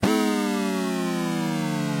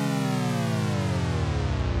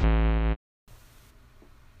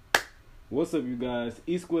What's up, you guys?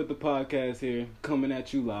 East Squid the podcast here, coming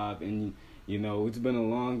at you live, and you know it's been a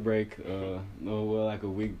long break, like a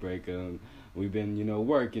week break. We've been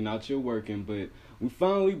working out here working, but we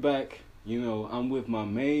finally back. I'm with my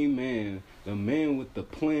main man, the man with the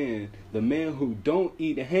plan, the man who don't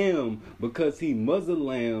eat ham because he muzzle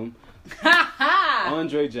lamb.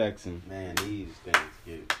 Andre Jackson. Man, these things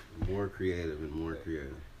get more creative and more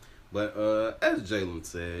creative. But as Jalen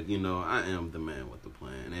said, I am the man with the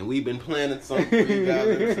plan. And we've been planning something for you guys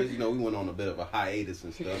ever since, we went on a bit of a hiatus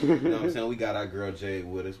and stuff. You know what I'm saying? We got our girl Jade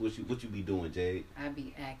with us. What you be doing, Jade? I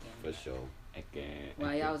be acting. For sure.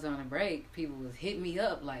 While y'all was on a break, people was hitting me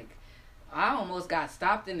up like, I almost got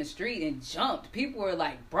stopped in the street and jumped. People were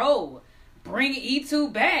like, bro, bring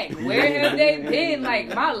E2 back. Where have they been?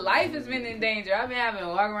 Like, my life has been in danger. I've been having to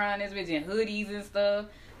walk around this bitch in hoodies and stuff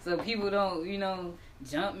so people don't,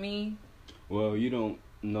 jump me. Well, you don't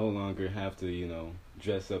no longer have to,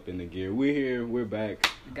 dress up in the gear. We're here. We're back.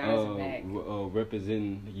 The guys are back.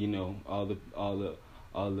 Representing, all the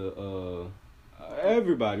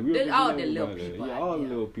everybody. We represent all the everybody. little people Yeah, out all the there.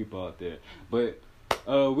 little people out there. But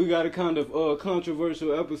we got a kind of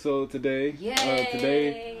controversial episode today. Yay!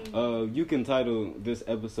 Today, you can title this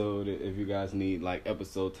episode if you guys need like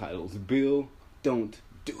episode titles. Bill, don't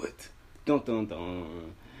do it.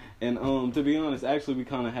 Dun. And to be honest, actually we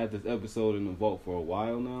kind of had this episode in the vault for a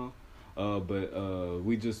while now. But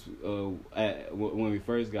we just when we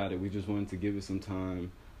first got it, we just wanted to give it some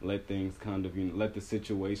time, let things kind of let the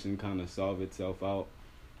situation kind of solve itself out.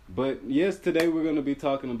 But yes, today we're going to be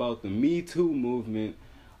talking about the Me Too movement,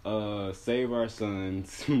 Save Our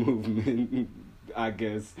Sons movement, I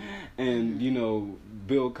guess, and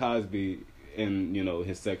Bill Cosby and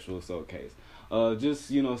his sexual assault case.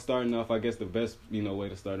 Just starting off, I guess the best way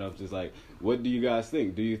to start off is like, what do you guys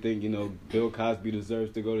think? Do you think Bill Cosby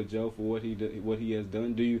deserves to go to jail for what he has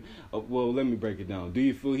done? Do you? Well, let me break it down. Do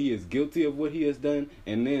you feel he is guilty of what he has done?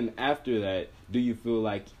 And then after that, do you feel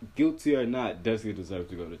like guilty or not? Does he deserve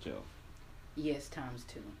to go to jail? Yes, times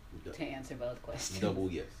two to answer both questions. Double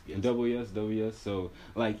yes. Double yes. So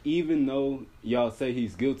like, even though y'all say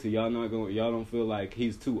he's guilty, y'all don't feel like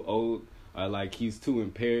he's too old or like he's too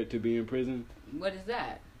impaired to be in prison? What is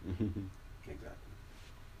that? Exactly.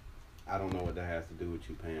 I don't know what that has to do with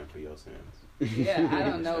you paying for your sins. Yeah, I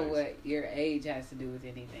don't know what your age has to do with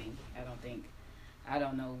anything. I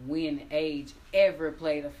don't know when age ever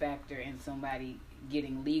played a factor in somebody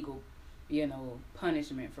getting legal,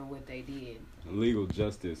 punishment for what they did. Legal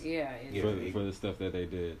justice. Yeah. For the stuff that they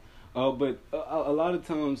did. But a lot of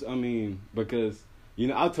times, because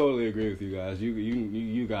I totally agree with you guys.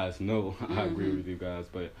 You guys know I agree with you guys,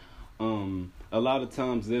 but a lot of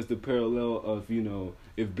times there's the parallel of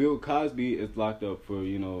if Bill Cosby is locked up for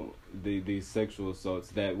these sexual assaults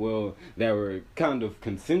that were kind of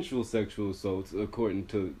consensual sexual assaults according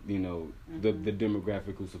to the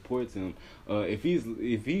demographic who supports him. If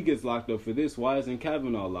he gets locked up for this, why isn't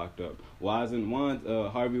Kavanaugh locked up? Why isn't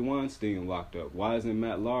Harvey Weinstein locked up? Why isn't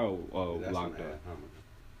Matt Lauer locked up?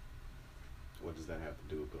 What does that have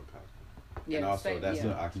to do with Bill Cosby? Yeah, and also, that's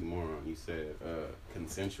an oxymoron. You said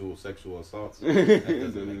consensual sexual assaults. That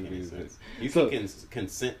doesn't make any sense. You can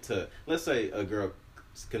consent to, let's say a girl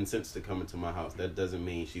consents to come into my house. That doesn't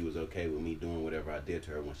mean she was okay with me doing whatever I did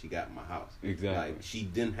to her when she got in my house. Exactly. Like, she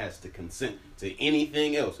then has to consent to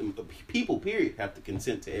anything else. And people, period, have to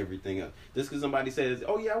consent to everything else. Just because somebody says,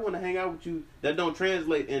 oh yeah, I want to hang out with you, that don't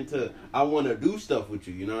translate into I want to do stuff with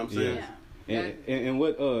you. You know what I'm saying? Yeah. And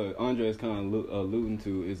what Andre is kind of alluding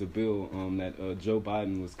to is a bill that Joe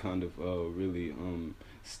Biden was kind of really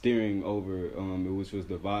steering over, which was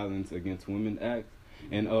the Violence Against Women Act.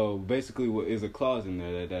 And basically what is a clause in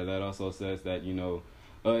there that also says that,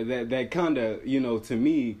 that kind of, to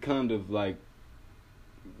me, kind of like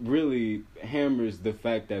really hammers the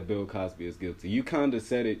fact that Bill Cosby is guilty. You kind of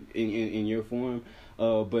said it in your form.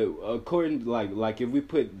 But according like if we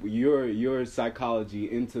put your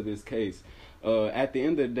psychology into this case, at the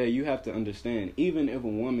end of the day, you have to understand, even if a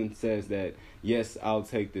woman says that, yes, I'll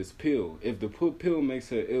take this pill, if the pill makes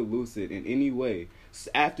her illicit in any way,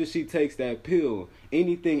 after she takes that pill,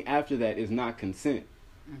 anything after that is not consent.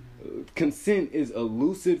 Mm-hmm. Consent is a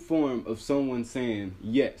lucid form of someone saying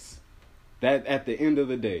yes. That at the end of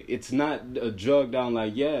the day, it's not a drug down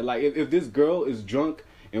like if this girl is drunk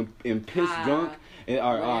and pissed drunk,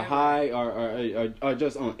 are high or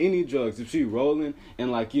just on any drugs, if she rolling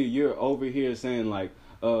and like you're over here saying like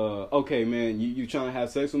okay man, you trying to have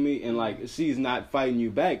sex with me, and like she's not fighting you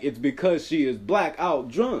back, it's because she is blackout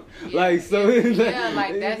drunk. That's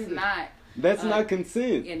not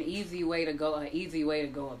consent. An easy way to go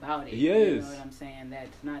about it. Yes. You know what I'm saying?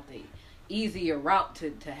 That's not the easier route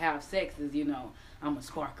to have sex is, you know, I'm gonna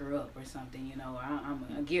spark her up or something, you know, I'm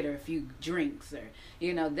gonna get her a few drinks, or,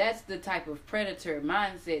 you know, that's the type of predator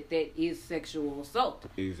mindset that is sexual assault.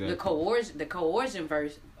 Exactly. The coercion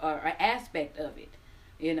verse or aspect of it,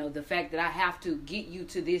 you know, the fact that I have to get you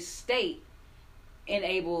to this state and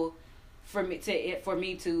able for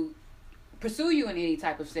me to pursue you in any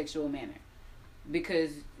type of sexual manner.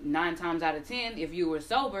 Because 9 times out of 10, if you were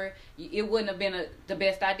sober, it wouldn't have been the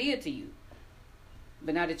best idea to you.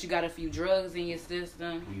 But now that you got a few drugs in your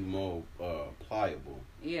system, you more pliable.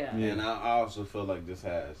 Yeah. And I also feel like this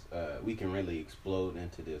has we can really explode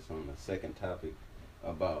into this on the second topic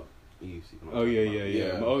about Oh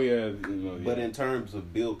yeah. Oh yeah. No, yeah. But in terms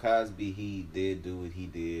of Bill Cosby, he did do what he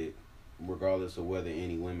did, regardless of whether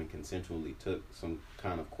any women consensually took some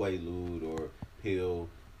kind of Quaalude or pill.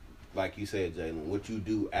 Like you said, Jalen, what you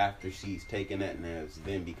do after she's taken that and has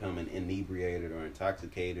then becoming inebriated or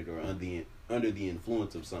intoxicated or under the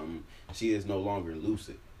influence of something, she is no longer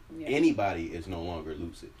lucid. Yeah. Anybody is no longer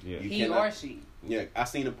lucid. Yeah. He or she. Yeah, I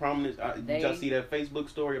seen a prominent. Did y'all see that Facebook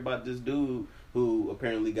story about this dude who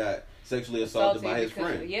apparently got sexually assaulted by his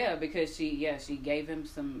friend? Yeah, because she gave him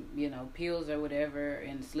some, you know, pills or whatever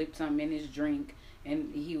and slipped something in his drink.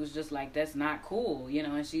 And he was just like, that's not cool, you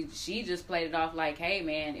know. And she just played it off like, hey,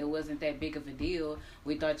 man, it wasn't that big of a deal.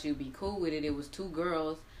 We thought you'd be cool with it. It was 2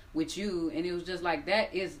 girls with you. And it was just like,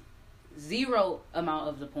 that is zero amount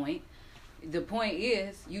of the point. The point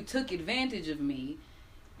is, you took advantage of me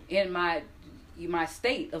in my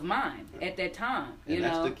state of mind at that time. And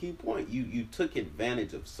that's the key point. You took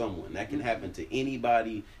advantage of someone. That can happen to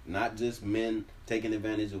anybody, not just men taking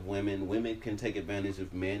advantage of women. Women can take advantage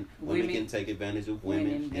of men. Women can take advantage of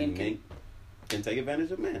women. And men can take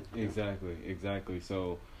advantage of men. Exactly.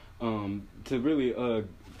 So, to really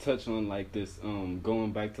touch on like this,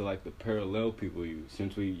 going back to like the parallel people use,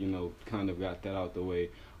 since we, you know, kind of got that out the way,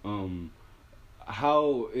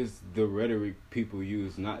 how is the rhetoric people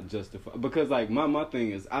use not justified? Because like my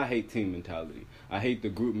thing is, I hate team mentality. I hate the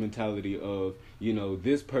group mentality of, you know,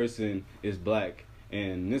 this person is black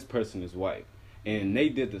and this person is white, and they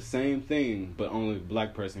did the same thing, but only the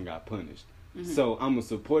black person got punished. Mm-hmm. So I'm gonna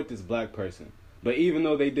support this black person. But even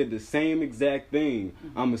though they did the same exact thing,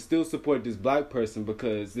 I'm going to still support this black person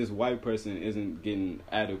because this white person isn't getting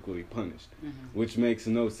adequately punished, which makes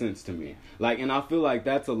no sense to me. Like, and I feel like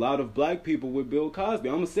that's a lot of black people with Bill Cosby.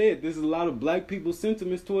 I'm going to say it. This is a lot of black people's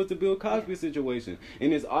sentiments towards the Bill Cosby situation.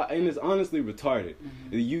 And it's honestly retarded.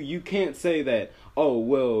 You can't say that, oh,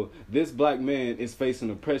 well, this black man is facing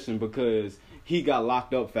oppression because he got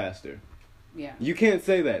locked up faster. Yeah. You can't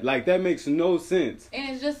say that. Like, that makes no sense. And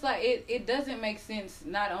it's just like, it doesn't make sense,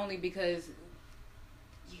 not only because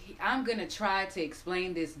I'm going to try to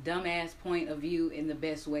explain this dumbass point of view in the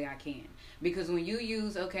best way I can. Because when you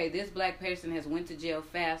use, okay, this black person has went to jail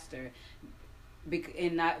faster,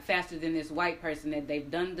 and not faster than this white person, that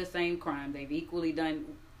they've done the same crime, they've equally done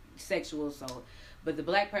sexual assault, but the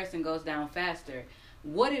black person goes down faster,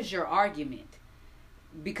 what is your argument?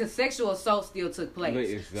 Because sexual assault still took place.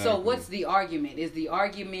 Exactly. So what's the argument? Is the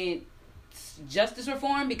argument justice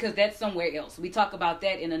reform? Because that's somewhere else. We talk about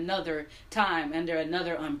that in another time under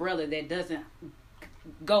another umbrella that doesn't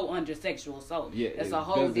go under sexual assault. Yeah, that's a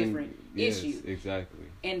whole different issue. Exactly.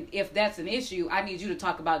 And if that's an issue, I need you to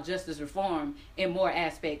talk about justice reform in more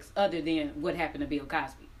aspects other than what happened to Bill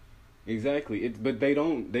Cosby. Exactly. But they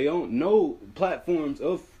don't know platforms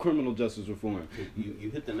of criminal justice reform. You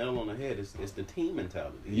hit the nail on the head. It's the team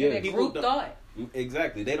mentality. Yeah, the group thought.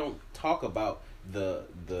 Exactly. They don't talk about the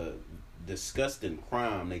disgusting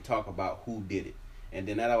crime. They talk about who did it. And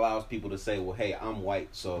then that allows people to say, well, hey, I'm white,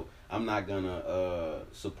 so I'm not going to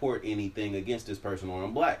support anything against this person, or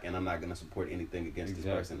I'm black, and I'm not going to support anything against this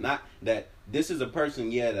person. Not that this is a person,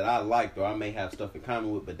 that I liked or I may have stuff in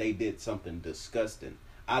common with, but they did something disgusting.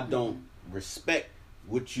 I don't respect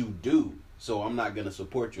what you do, so I'm not going to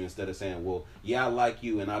support you, instead of saying, well, yeah, I like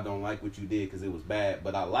you and I don't like what you did because it was bad,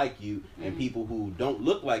 but I like you, and people who don't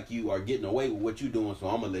look like you are getting away with what you're doing, so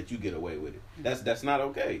I'm going to let you get away with it. That's not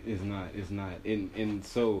okay. It's not. And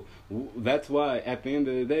so that's why at the end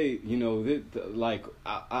of the day, like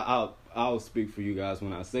I'll speak for you guys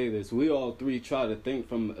when I say this. We all three try to think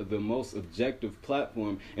from the most objective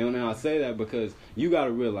platform, and when I say that, because you got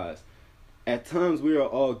to realize, at times we are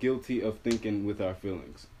all guilty of thinking with our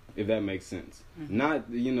feelings, if that makes sense. Not,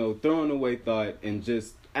 throwing away thought and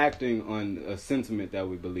just acting on a sentiment that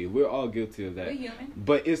we believe. We're all guilty of that. We're human.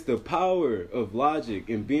 But it's the power of logic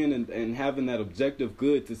and being and having that objective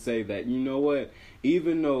good to say that, you know what,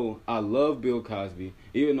 even though I love Bill Cosby,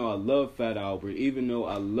 even though I love Fat Albert, even though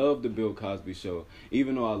I love the Bill Cosby Show,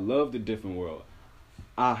 even though I love The Different World,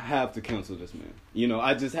 I have to cancel this man. You know,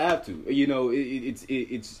 I just have to. You know, it's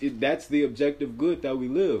that's the objective good that we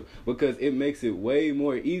live, because it makes it way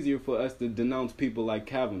more easier for us to denounce people like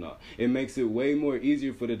Kavanaugh. It makes it way more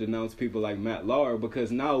easier for to denounce people like Matt Lauer,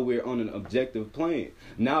 because now we're on an objective plane.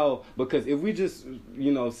 Now, because if we just,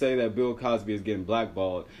 you know, say that Bill Cosby is getting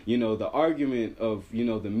blackballed, you know, the argument of, you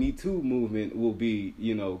know, the Me Too movement will be,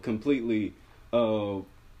 you know, completely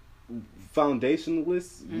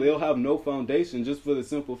foundationless. They'll have no foundation, just for the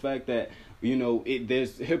simple fact that, you know,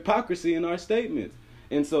 there's hypocrisy in our statements.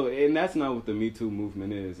 And so, and that's not what the Me Too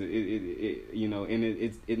movement is. You know, and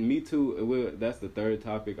it Me Too. That's the third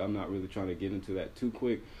topic. I'm not really trying to get into that too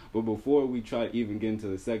quick. But before we try to even get into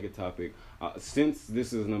the second topic, since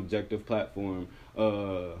this is an objective platform,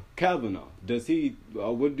 Kavanaugh, does he?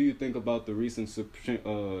 What do you think about the recent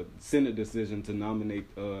Senate decision to nominate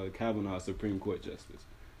Kavanaugh as Supreme Court justice?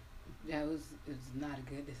 It was not a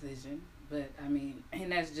good decision, but I mean,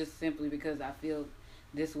 and that's just simply because I feel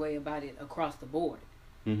this way about it across the board.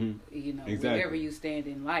 Mm-hmm. You know, exactly. Wherever you stand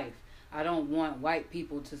in life, I don't want white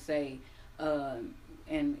people to say,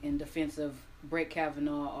 in defense of Brett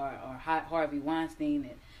Kavanaugh or Harvey Weinstein,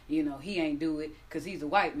 that, you know, he ain't do it because he's a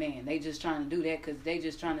white man. They just trying to do that because they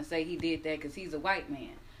just trying to say he did that because he's a white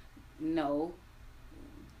man. No.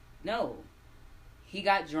 He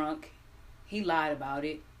got drunk. He lied about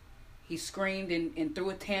it. He screamed and threw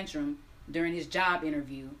a tantrum during his job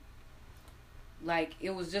interview. Like,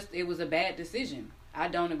 it was a bad decision. I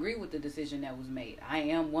don't agree with the decision that was made. I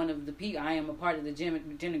am one of the people. I am a part of the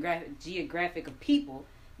geographic of people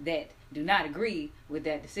that do not agree with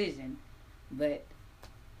that decision. But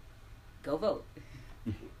go vote.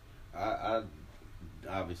 I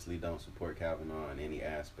obviously don't support Kavanaugh in any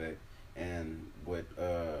aspect, and what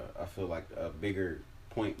I feel like a bigger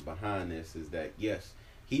point behind this is that, yes,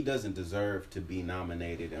 he doesn't deserve to be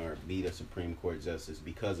nominated or be the Supreme Court justice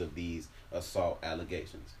because of these assault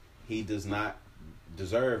allegations. He does not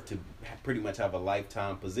deserve to pretty much have a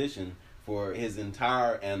lifetime position for his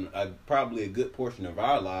entire and probably a good portion of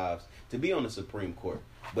our lives to be on the Supreme Court.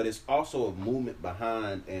 But it's also a movement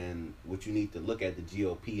behind, and what you need to look at the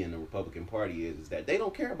GOP and the Republican Party is that they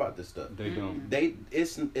don't care about this stuff. They don't.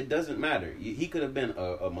 It doesn't matter. He could have been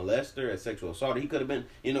a molester, a sexual assaulter. He could have been,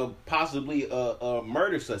 you know, possibly a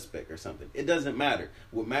murder suspect or something. It doesn't matter.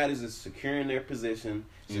 What matters is securing their position,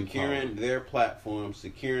 securing their platform,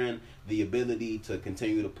 securing the ability to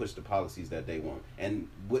continue to push the policies that they want. And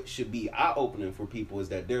what should be eye-opening for people is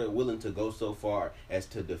that they're willing to go so far as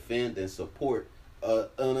to defend and support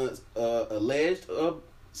an alleged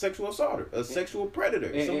sexual assaulter, a sexual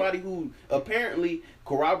predator, somebody who apparently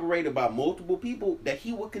corroborated by multiple people that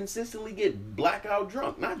he would consistently get blackout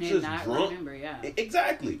drunk, not just drunk. Remember, yeah.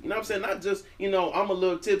 Exactly. You know what I'm saying? Not just, you know, I'm a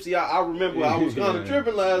little tipsy. I remember I was kind of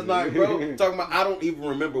tripping last night, bro. Talking about, I don't even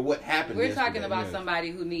remember what happened. We're talking about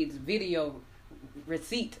somebody who needs video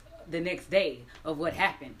receipt the next day of what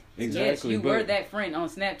happened. Exactly. Yes, you were that friend on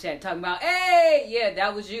Snapchat talking about, hey, yeah,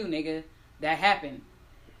 that was you, nigga. That happened.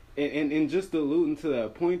 And just alluding to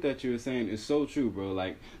that point that you were saying is so true, bro.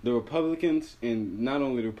 Like, the Republicans, and not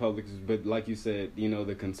only the Republicans, but like you said, you know,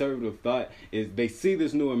 the conservative thought is they see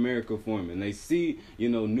this new America forming. They see, you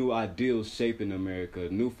know, new ideals shaping America.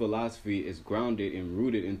 New philosophy is grounded and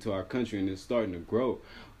rooted into our country, and it's starting to grow.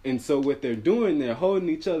 And so what they're doing, they're holding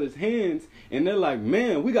each other's hands, and they're like,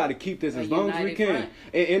 man, we got to keep this as long as we can.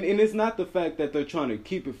 And it's not the fact that they're trying to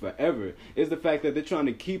keep it forever. It's the fact that they're trying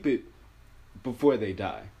to keep it before they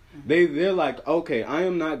die. They're like, okay, I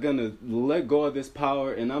am not gonna let go of this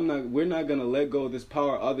power, and we're not gonna let go of this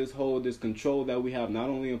power, or this hold, this control that we have, not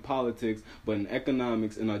only in politics but in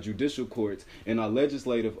economics, in our judicial courts, in our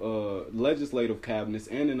legislative cabinets,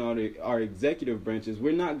 and in our executive branches.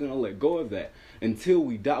 We're not gonna let go of that until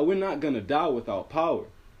we die. We're not gonna die without power.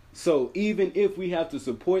 So even if we have to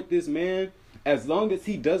support this man, as long as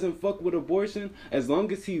he doesn't fuck with abortion, as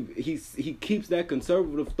long as he keeps that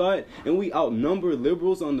conservative thought, and we outnumber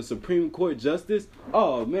liberals on the Supreme Court justice,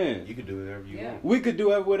 oh man, you could do whatever you want. We could do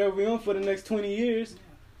whatever we want for the next 20 years.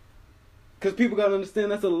 Because people got to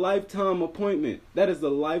understand that's a lifetime appointment. That is a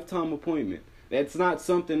lifetime appointment. That's not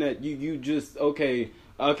something that you just, okay,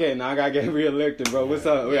 now I gotta get reelected, bro. What's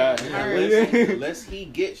up? Unless he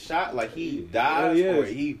gets shot, like he dies for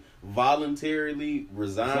it. He voluntarily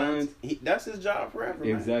resigns. That's his job forever.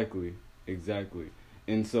 Exactly.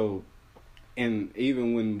 And so, and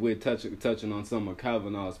even when we're touching on some of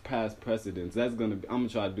Kavanaugh's past precedents, I'm gonna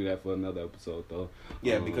try to do that for another episode though.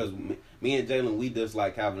 Yeah, because me and Jalen, we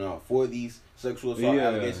dislike Kavanaugh for these sexual assault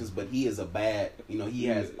allegations, but he is a bad, he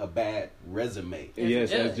has a bad resume.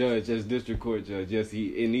 Yes, as judge, as district court judge. Yes,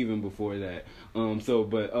 and even before that.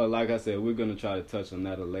 Like I said, we're gonna try to touch on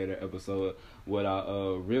that a later episode. What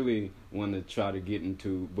I really want to try to get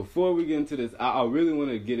into before we get into this, I really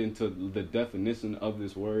want to get into the definition of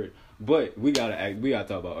this word. But we gotta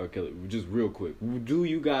talk about R. Kelly just real quick. Do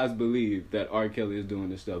you guys believe that R. Kelly is doing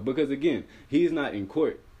this stuff? Because again, he's not in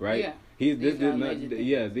court, right? Yeah. These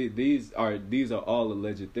are all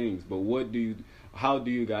alleged things. But how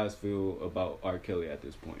do you guys feel about R. Kelly at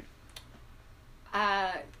this point?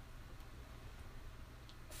 I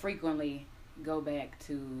frequently go back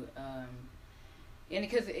to, and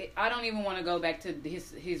because I don't even want to go back to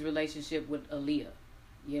his relationship with Aaliyah,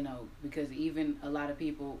 because even a lot of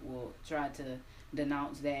people will try to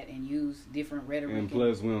denounce that and use different rhetoric. And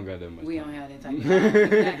plus, we don't got that much. We don't have that type of time.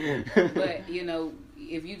 Exactly. But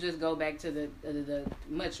if you just go back to the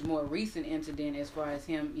much more recent incident, as far as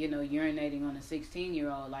him, urinating on a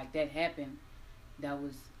 16-year-old, like that happened, that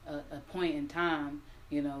was a point in time.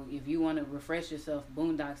 If you want to refresh yourself,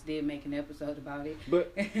 Boondocks did make an episode about it.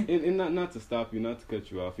 But and not to stop you, not to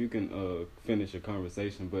cut you off, you can finish your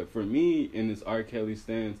conversation. But for me, in this R. Kelly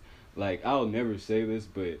stance, like I'll never say this,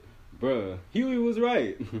 but bruh, Huey was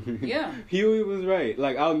right. Yeah, Huey was right.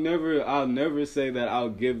 Like I'll never say that I'll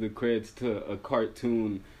give the credits to a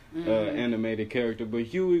cartoon. Animated character, but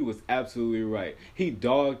Huey was absolutely right. He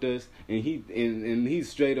dogged us, and he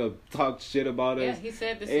straight up talked shit about us. Yeah, he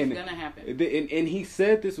said this was gonna happen. And he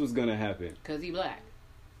said this was gonna happen because he black.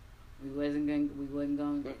 We wasn't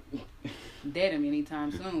gonna dead him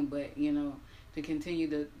anytime soon. But to continue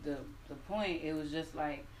the point, it was just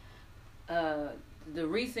like the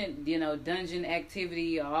recent dungeon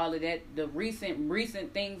activity, or all of that, the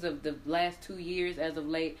recent things of the last 2 years as of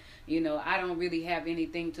late. I don't really have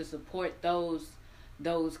anything to support those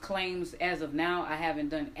claims as of now. I haven't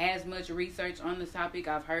done as much research on this topic.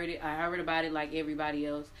 I heard about it like everybody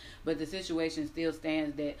else, but the situation still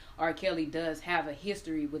stands that R. Kelly does have a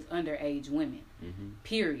history with underage women. Mm-hmm.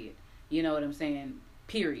 Period. You know what I'm saying?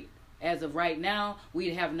 Period. As of right now,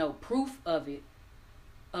 we have no proof of it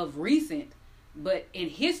of recent, but in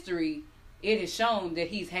history it is shown that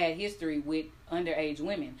he's had history with underage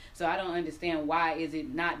women. So I don't understand why is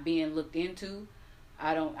it not being looked into.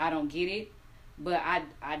 I don't get it. But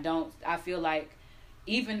I feel like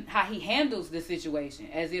even how he handles the situation,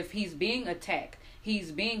 as if he's being attacked,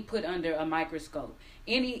 he's being put under a microscope.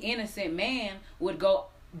 Any innocent man would go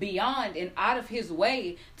beyond and out of his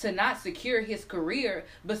way to not secure his career,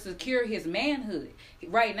 but secure his manhood.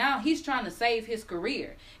 Right now, he's trying to save his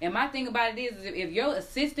career. And my thing about it is if your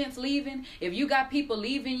assistant's leaving, if you got people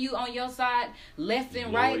leaving you on your side, left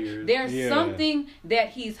and right, there's something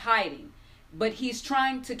that he's hiding. But he's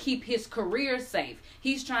trying to keep his career safe.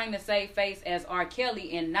 He's trying to save face as R.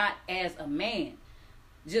 Kelly and not as a man.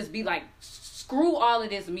 Just be like, screw all of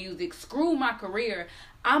this music, screw my career.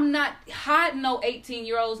 I'm not hiding no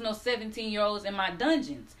 18-year-olds, no 17-year-olds in my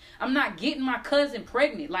dungeons. I'm not getting my cousin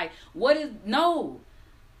pregnant. Like, no.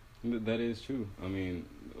 That is true. I mean,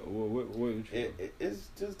 it's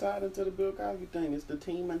just tied into the Bill Cosby thing. It's the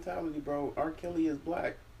team mentality, bro. R. Kelly is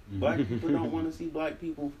black. Black people don't want to see black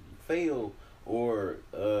people fail or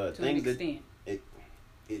to things an extent.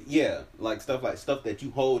 like stuff that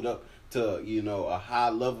you hold up to a high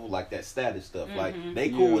level, like that status stuff. Like they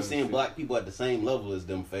cool with seeing black people at the same level as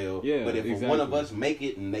them fail. Yeah, but if one of us make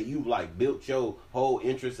it and that you like built your whole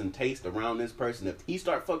interest and taste around this person, if he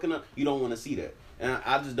start fucking up, you don't want to see that. And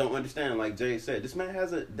I just don't understand. Like Jay said, this man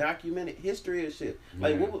has a documented history of shit.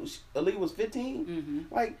 Like Ali was 15.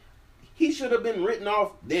 Like he should have been written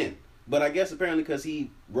off then. But I guess apparently because he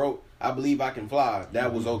wrote "I Believe I Can Fly,"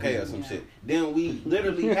 that was okay or some shit. Then we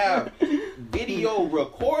literally have video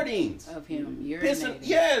recordings of him urinating.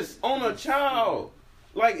 Yes, on a child.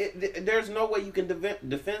 Like there's no way you can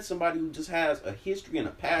defend somebody who just has a history and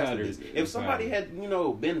a past with this. If somebody had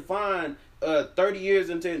been fined 30 years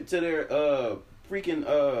into their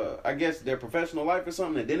freaking I guess their professional life or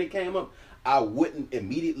something, and then it came up, I wouldn't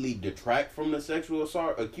immediately detract from the sexual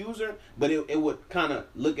assault accuser, but it would kind of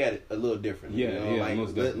look at it a little different.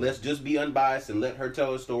 Like let's just be unbiased and let her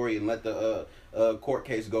tell her story and let the court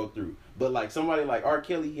case go through. But like somebody like R.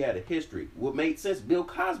 Kelly, he had a history. What made sense? Bill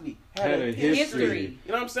Cosby had a history.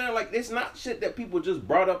 You know what I'm saying? Like it's not shit that people just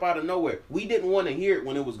brought up out of nowhere. We didn't want to hear it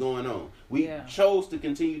when it was going on. We chose to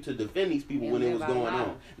continue to defend these people when it was going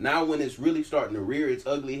on. Now when it's really starting to rear its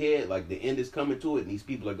ugly head, like the end is coming to it, and these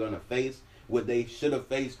people are gonna face what they should have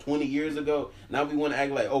faced 20 years ago. Now we want to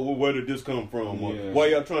act like, oh, well, where did this come from? Yeah. Why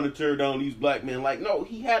y'all trying to tear down these black men? Like, no,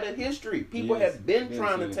 he had a history. People Yes. have been Yes,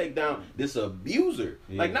 trying to yes. take down this abuser.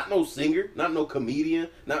 Yeah. Like, not no singer, not no comedian,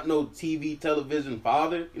 not no TV, television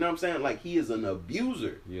father. You know what I'm saying? Like, he is an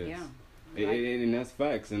abuser. Yes. Yeah. And that's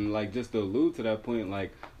facts. And like just to allude to that point,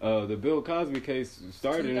 like the Bill Cosby case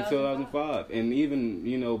started in 2005, and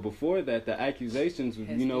even before that, the accusations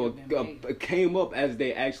came up as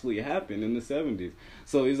they actually happened in the 70s.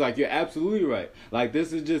 So it's like you're absolutely right. Like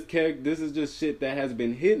this is just shit that has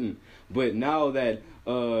been hidden. But now that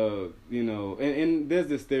and there's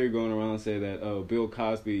this theory going around say that Bill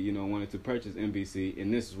Cosby wanted to purchase NBC,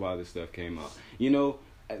 and this is why this stuff came out.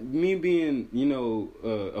 Me being,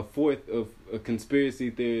 a fourth of a conspiracy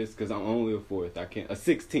theorist, because I'm only a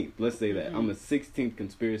 16th, let's say that. I'm a 16th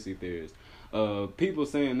conspiracy theorist. People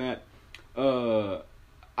saying that,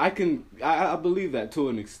 I believe that to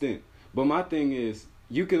an extent. But my thing is,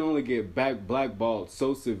 you can only get blackballed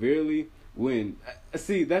so severely when,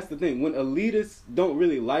 see, that's the thing. When elitists don't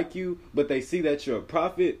really like you, but they see that you're a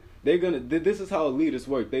prophet, this is how elitists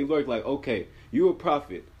work. They work like, okay, you're a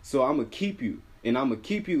prophet, so I'm going to keep you. And I'm going to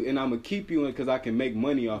keep you, because I can make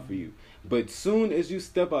money off of you. But soon as you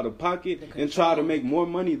step out of pocket and try to make more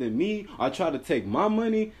money than me, or try to take my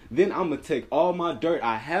money, then I'm going to take all my dirt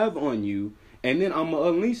I have on you, and then I'm going to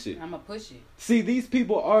unleash it. I'm going to push it. See, these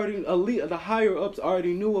people the higher-ups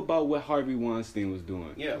already knew about what Harvey Weinstein was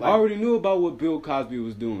doing. Yeah, already knew about what Bill Cosby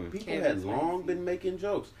was doing. People had long been making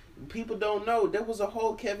jokes. People don't know there was a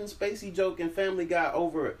whole Kevin Spacey joke in Family Guy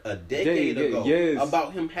over a decade ago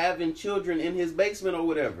about him having children in his basement or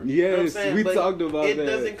whatever. Yes, you know what I'm saying? we but talked about that. It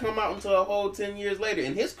doesn't come out until a whole 10 years later,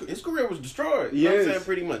 and his career was destroyed. You yes. know what I'm saying?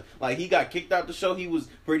 Pretty much. Like, he got kicked out the show. He was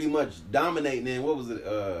pretty much dominating in, what was it?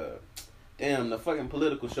 The fucking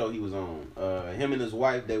political show he was on. Him and his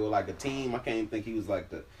wife, they were like a team. I can't even think he was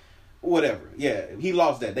like the... Whatever. Yeah, he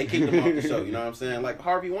lost that. They kicked him off the show. You know what I'm saying? Like,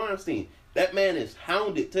 Harvey Weinstein. That man is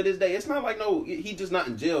hounded to this day. It's not like, no, he's just not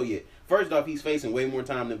in jail yet. First off, he's facing way more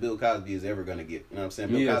time than Bill Cosby is ever going to get. You know what I'm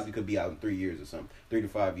saying? Bill Cosby could be out in 3 years or something. 3 to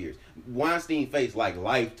 5 years. Weinstein faced like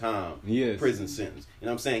lifetime prison sentence. You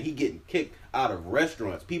know what I'm saying? He getting kicked out of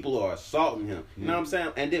restaurants. People are assaulting him. You know what I'm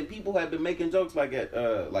saying? And then people have been making jokes like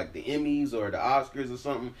at like the Emmys or the Oscars or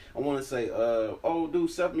something. I want to say,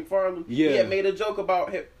 dude, Seth MacFarlane. Yeah. He had made a joke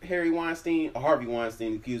about Harvey Weinstein,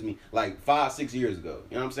 like 5-6 years ago.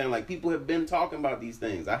 You know what I'm saying? Like, people have been talking about these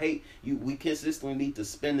things. I hate we consistently need to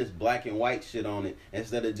spin this black and white shit on it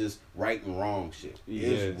instead of just right and wrong shit.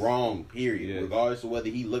 Yes. It's wrong, period. Yes. Regardless of whether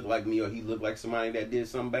he looked like me or he looked like somebody that did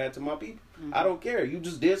something bad to my people. I don't care. You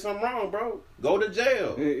just did something wrong, bro. Go to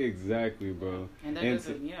jail. Exactly, bro. And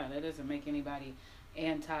that doesn't make anybody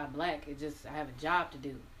anti-black. It just, I have a job to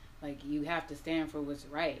do. Like, you have to stand for what's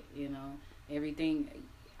right, everything.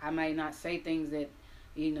 I might not say things that,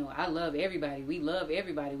 I love everybody. We love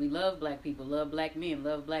everybody. We love black people, love black men,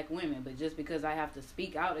 love black women. But just because I have to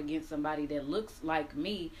speak out against somebody that looks like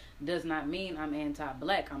me does not mean I'm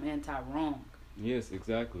anti-black. I'm anti-wrong. Yes,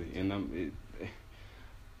 exactly. And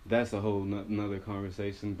that's a whole nother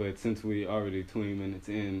conversation. But since we already 20 minutes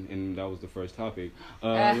in, and that was the first topic,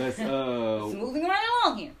 let's moving right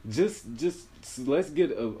along here. Just let's get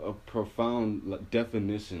a profound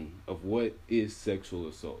definition of what is sexual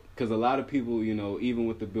assault. Because a lot of people, even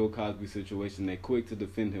with the Bill Cosby situation, they're quick to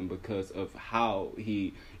defend him because of how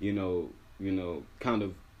he, kind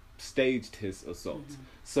of staged his assaults. Mm-hmm.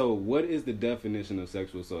 So what is the definition of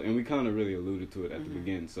sexual assault? And we kind of really alluded to it at the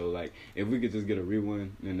beginning. So like, if we could just get a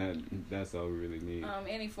rewind, then that's all we really need.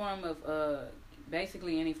 Any form of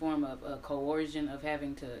coercion of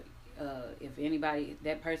having to, if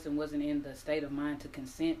that person wasn't in the state of mind to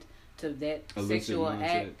consent to that sexual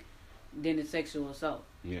act, then it's sexual assault.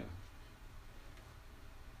 Yeah.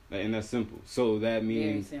 And that's simple. So that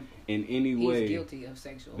means in any way, he's guilty of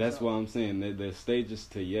sexual that's assault. why I'm saying that there's stages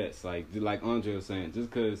to yes. Like Andre was saying, just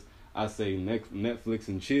because I say Netflix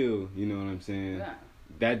and chill, you know what I'm saying? Yeah.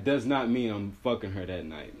 That does not mean I'm fucking her that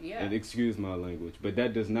night. Yeah. And excuse my language, but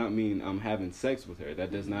that does not mean I'm having sex with her.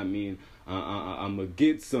 That does not mean I'm gonna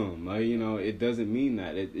get some. It doesn't mean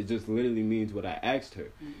that. It just literally means what I asked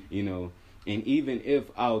her. Mm-hmm. And even if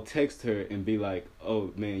I'll text her and be like,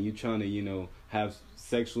 "Oh man, you trying to have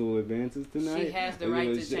sexual advances tonight?" She has the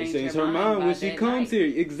right to change her mind when she comes night.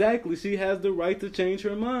 here. Exactly, she has the right to change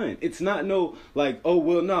her mind. It's not no like, "Oh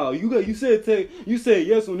well, no, you said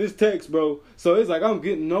yes on this text, bro." So it's like I'm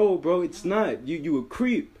getting no, bro. It's not. You a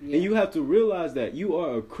creep, and you have to realize that you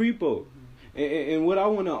are a creepo. And what I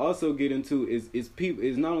want to also get into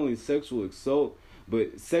is not only sexual assault,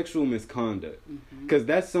 but sexual misconduct, because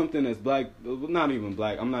that's something that's black, not even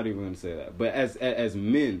black. I'm not even gonna say that, but as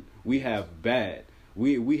men, we have bad,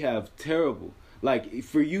 we have terrible. Like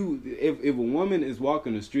for you, if a woman is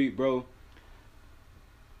walking the street, bro.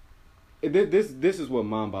 This is what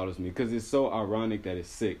mind boggles me, because it's so ironic that it's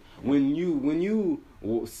sick. When you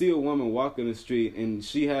see a woman walking the street and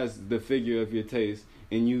she has the figure of your taste,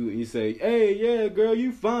 and you say, "Hey, yeah, girl,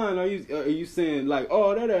 you fine," are you saying like,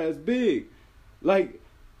 "Oh, that ass big," like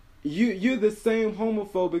you're the same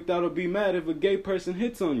homophobic that'll be mad if a gay person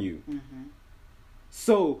hits on you. Mm-hmm.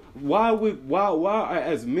 So why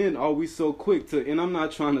as men are we so quick to? And I'm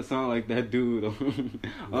not trying to sound like that dude.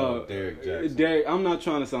 Derek Jackson. I'm not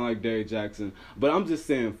trying to sound like Derek Jackson, but I'm just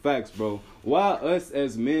saying facts, bro. Why us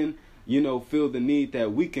as men, feel the need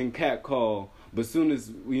that we can catcall, but soon as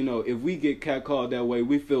if we get catcalled that way,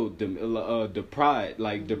 we feel deprived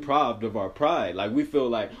of our pride. Like we feel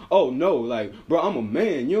like, oh no, like bro, I'm a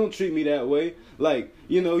man. You don't treat me that way. Like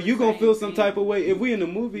you gonna feel some type of way if we in the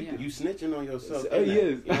movie. Yeah. You snitching on yourself. Yes.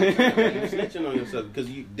 You snitching on yourself because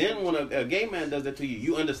then when a gay man does that to you,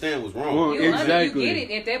 you understand what's wrong. Exactly. You get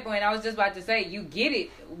it at that point. I was just about to say you get it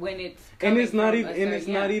when it's and it's not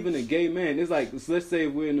even a gay man. It's like, let's say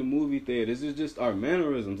we're in the movie theater. This is just our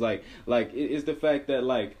mannerisms. Like it's the fact that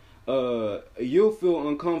like you'll feel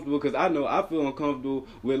uncomfortable, because I know I feel uncomfortable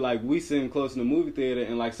with like we sitting close in the movie theater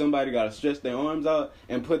and like somebody gotta stretch their arms out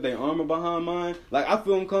and put their armor behind mine. Like I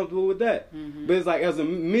feel uncomfortable with that. Mm-hmm. But it's like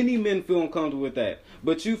many men feel uncomfortable with that.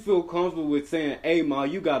 But you feel comfortable with saying, "Hey ma,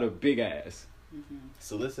 you got a big ass." Mm-hmm.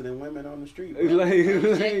 Soliciting women on the street,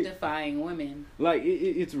 objectifying women. Like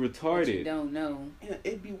it's retarded. But you don't know. Yeah,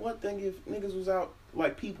 it'd be one thing if niggas was out,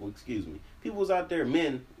 like people was out there,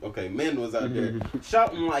 men was out there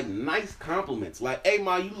shouting like nice compliments, like, "Hey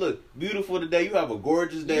ma, you look beautiful today. You have a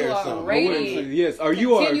gorgeous day," or something. Radiant. Yes, or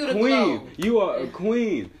you are a queen. You are a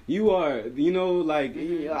queen. You are, like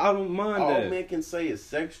I don't mind that. All men can say is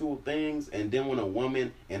sexual things, and then when a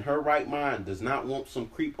woman in her right mind does not want some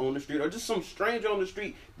creep on the street or just some stranger on the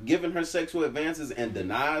street giving her sexual advances and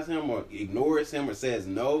denies him or ignores him or says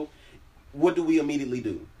no, what do we immediately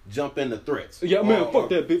do? Jump into threats. Yeah, man, fuck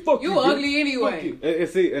that bitch. Fuck you. You ugly anyway. And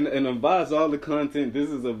see, and I'm biased all the content. This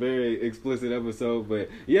is a very explicit episode, but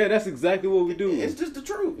yeah, that's exactly what we do. It's just the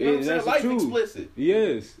truth. You know what I'm saying? Life explicit.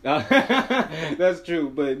 Yes. That's true.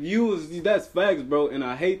 But that's facts, bro, and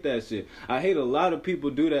I hate that shit. I hate a lot of people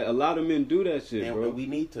do that. A lot of men do that shit, bro. We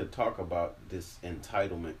need to talk about this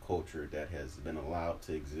entitlement culture that has been allowed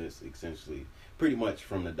to exist essentially pretty much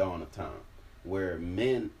from the dawn of time, where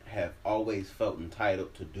men have always felt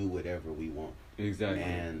entitled to do whatever we want. Exactly.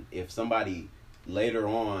 And if somebody later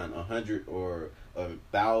on, 100 or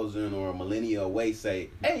 1,000 or a millennia away say,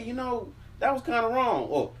 "Hey, that was kind of wrong,"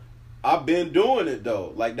 or "I've been doing it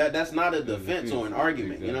though," like that's not a defense or an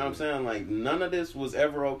argument. Exactly. You know what I'm saying? Like none of this was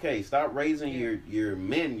ever okay. Stop raising your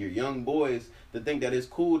men, your young boys, to think that it's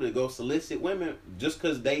cool to go solicit women just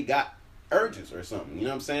because they got urges or something. You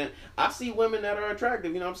know what I'm saying? I see women that are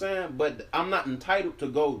attractive, you know what I'm saying? But I'm not entitled to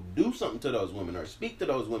go do something to those women or speak to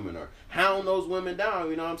those women or hound those women down,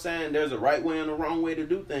 you know what I'm saying? There's a right way and a wrong way to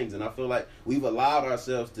do things, and I feel like we've allowed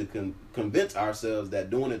ourselves to convince ourselves that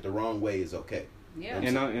doing it the wrong way is okay. Yeah.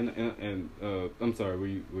 You know and I'm sorry,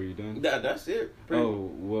 were you done? That's it.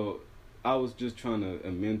 Well, I was just trying to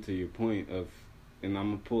amend to your point of, and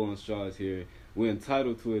I'm gonna pull on straws here. We're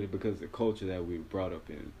entitled to it because of the culture that we brought up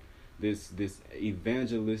in. This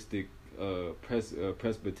evangelistic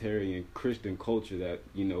Presbyterian Christian culture that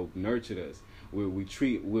nurtured us, where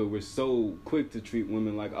we're so quick to treat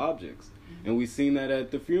women like objects, and we seen that at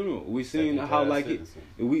the funeral. We seen how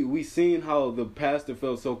we seen how the pastor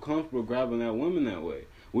felt so comfortable grabbing that woman that way.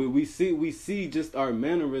 We see just our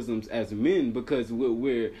mannerisms as men, because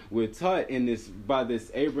we're taught by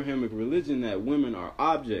this Abrahamic religion that women are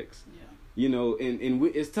objects. Yeah. And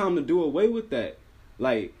it's time to do away with that.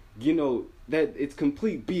 Like. That it's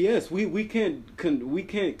complete BS. We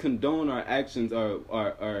can't condone our actions,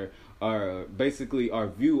 our basically our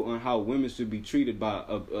view on how women should be treated by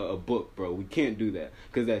a book, bro. We can't do that,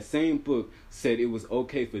 because that same book said it was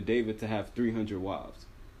okay for David to have 300 wives.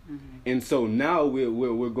 Mm-hmm. And so now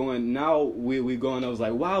we're going. Now we're going. I was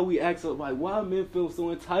like, why we act so, like, why men feel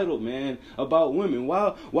so entitled, man, about women?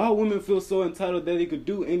 Why women feel so entitled that they could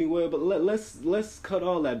do anywhere? But let's cut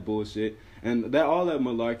all that bullshit and all that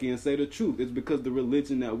malarkey and say the truth. It's because the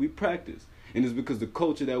religion that we practice, and it's because the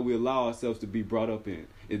culture that we allow ourselves to be brought up in,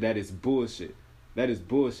 is that it's bullshit. That is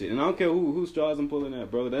bullshit. And I don't care who straws I'm pulling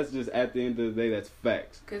at, bro. That's just, at the end of the day, that's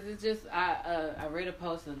facts. Because it's just, I read a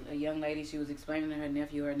post of a young lady, she was explaining to her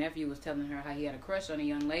nephew. Her nephew was telling her how he had a crush on a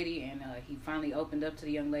young lady, and he finally opened up to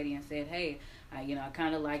the young lady and said, hey, I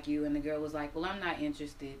kind of like you. And the girl was like, well, I'm not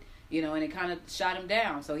interested. And it kind of shot him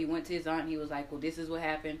down. So he went to his aunt and he was like, well, this is what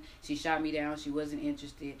happened. She shot me down. She wasn't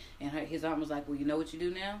interested. And his aunt was like, well, you know what you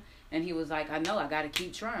do now? And he was like, I know. I got to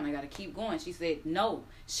keep trying. I got to keep going. She said, no.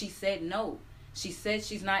 She said no. She said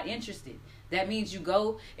she's not interested. That means you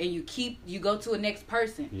go and you go to a next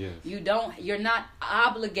person. Yes. You're not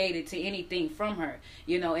obligated to anything from her.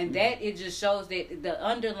 And that it just shows that the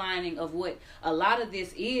underlining of what a lot of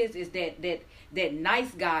this is that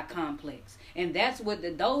nice guy complex. And that's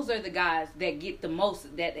what those are the guys that get the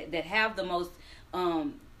most, that have the most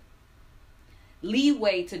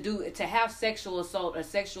leeway to have sexual assault or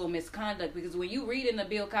sexual misconduct. Because when you read in the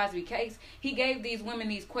Bill Cosby case, he gave these women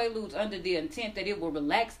these quaaludes under the intent that it will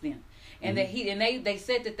relax them, and that they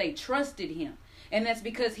said that they trusted him. And that's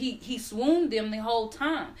because he swooned them the whole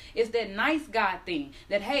time. It's that nice guy thing.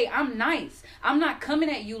 That, hey, I'm nice. I'm not coming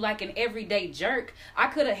at you like an everyday jerk. I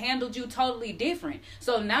could have handled you totally different.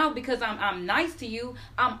 So now because I'm nice to you,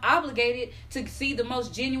 I'm obligated to see the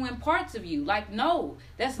most genuine parts of you. Like, no,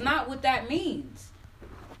 that's not what that means.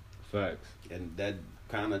 Facts. And that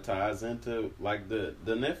kind of ties into like the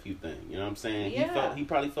nephew thing. You know what I'm saying? Yeah. He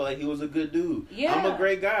probably felt like he was a good dude. Yeah. I'm a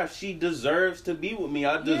great guy. She deserves to be with me.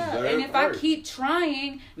 I deserve And if her. I keep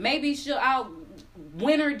trying, maybe I'll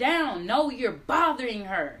win her down. No, you're bothering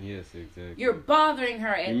her. Yes, exactly. You're bothering her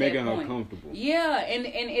at You're that making her point. uncomfortable. Yeah, and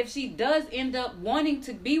if she does end up wanting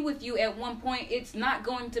to be with you at one point, it's not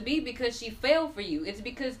going to be because she fell for you. It's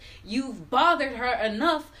because you've bothered her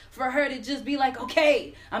enough for her to just be like,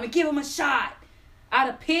 okay, I'm going to give him a shot. Out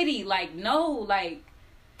of pity. Like, no,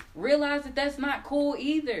 realize that that's not cool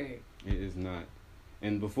either. It is not.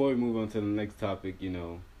 And before we move on to the next topic,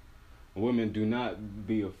 women, do not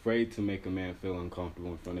be afraid to make a man feel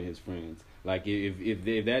uncomfortable in front of his friends. Like, if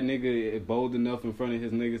that nigga is bold enough in front of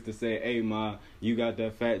his niggas to say, hey, ma, you got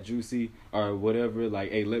that fat juicy, or whatever,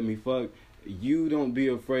 like, hey, let me fuck, you don't be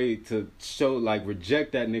afraid to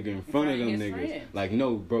reject that nigga in front of them niggas. Friends. Like,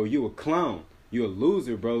 no, bro, you a clown. You a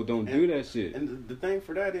loser, bro. Don't do that shit. And the thing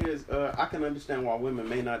for that is, I can understand why women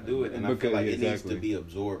may not do it, and I feel like it needs to be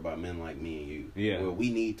absorbed by men like me and you. Yeah. Where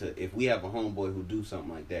we need to, if we have a homeboy who do something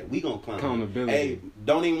like that, we gonna clown him. Accountability. Hey,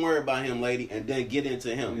 don't even worry about him, lady, and then get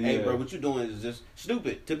into him. Yeah. Hey, bro, what you doing is just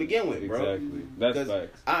stupid to begin with, bro. Exactly. That's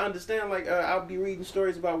facts. I understand, I'll be reading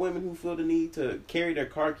stories about women who feel the need to carry their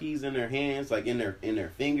car keys in their hands, like in their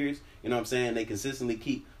fingers. You know what I'm saying? They consistently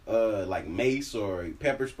keep mace or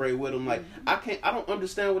pepper spray with them. Like, I don't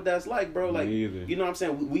understand what that's like, bro. Like, Me either. you know what I'm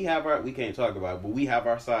saying? We can't talk about it, but we have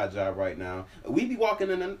our side job right now. We be walking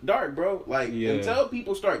in the dark, bro. Like, until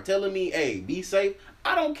people start telling me, hey, be safe,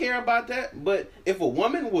 I don't care about that. But if a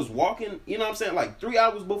woman was walking, you know what I'm saying, like 3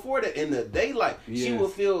 hours before that in the daylight, she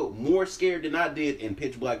would feel more scared than I did in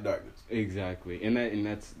pitch black darkness. Exactly. And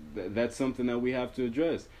that's something that we have to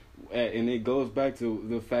address. And it goes back to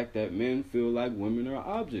the fact that men feel like women are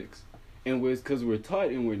objects, and because we're taught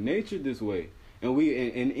and we're natured this way,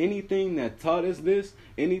 and anything that taught us this,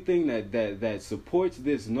 anything that supports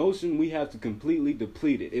this notion, we have to completely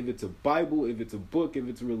deplete it. If it's a Bible, if it's a book, if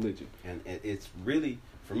it's a religion, and it's really,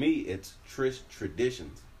 for me, it's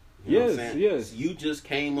traditions. You know what I'm saying? Yes. You just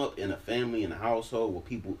came up in a family, in a household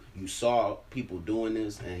where you saw people doing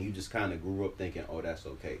this, and you just kind of grew up thinking, oh, that's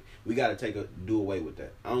okay. We got to do away with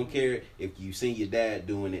that. I don't care if you seen your dad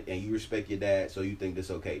doing it and you respect your dad, so you think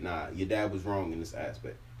that's okay. Nah, your dad was wrong in this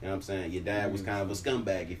aspect. You know what I'm saying? Your dad was kind of a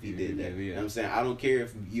scumbag if he did that. You know what I'm saying? I don't care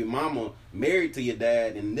if your mama married to your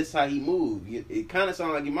dad and this how he moved. It kind of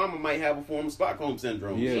sounds like your mama might have a form of Stockholm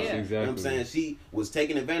Syndrome. Yes, exactly. You know what I'm saying? She was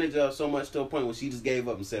taken advantage of so much to a point where she just gave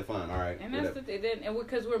up and said, fine, all right. And that's the thing. And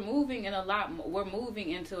because we're moving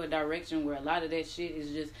into a direction where a lot of that shit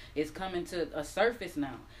is coming to a surface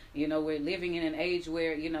now. We're living in an age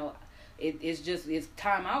where, it's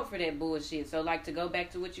time out for that bullshit. So, like, to go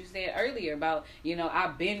back to what you said earlier about,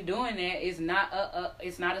 I've been doing that, is not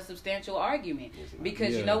it's not a substantial argument.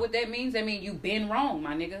 Because you know what that means? I mean, you've been wrong,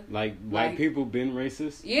 my nigga. Like white people been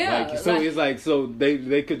racist? Yeah.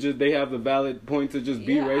 They have the valid point to just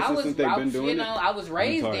be racist since they've been doing it? I was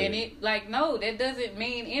raised in it. Like, no, that doesn't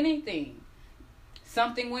mean anything.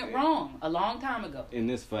 Something went wrong a long time ago. In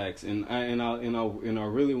this facts, and I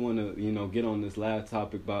really want to get on this last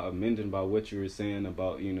topic about what you were saying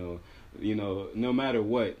about no matter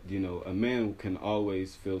what, a man can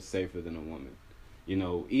always feel safer than a woman.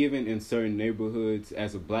 Even in certain neighborhoods,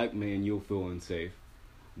 as a black man, you'll feel unsafe.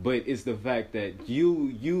 but it's the fact that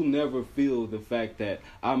you never feel the fact that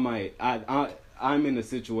I'm in a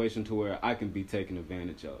situation to where I can be taken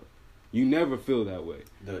advantage of. You never feel that way.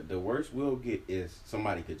 The worst we'll get is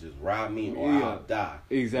somebody could just rob me or Yeah. I'll die.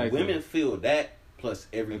 Exactly. Women feel that plus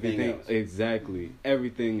everything else. Exactly.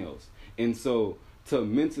 Everything else. And so to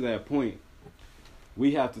mend to that point,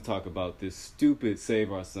 we have to talk about this stupid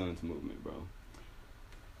Save Our Sons movement, bro.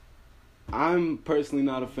 I'm personally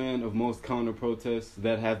not a fan of most counter protests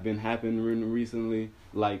that have been happening recently.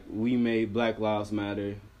 Like, we made Black Lives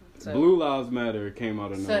Matter. So, Blue Lives Matter came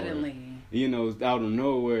out of nowhere. suddenly. You know, out of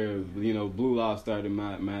nowhere, you know, Blue Lives started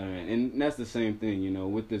mattering. And that's the same thing, you know,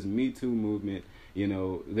 with this Me Too movement, you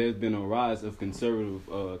know, there's been a rise of conservative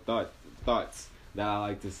thoughts that I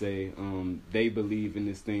like to say. They believe in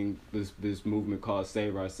this movement called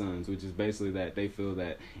Save Our Sons, which is basically that they feel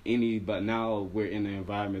that but now we're in an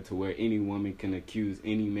environment to where any woman can accuse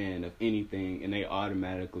any man of anything, and they're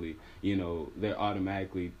automatically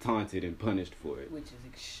taunted and punished for it. Which is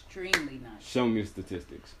extremely not Show me the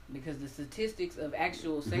statistics. because the statistics of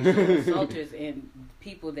actual sexual assaulters and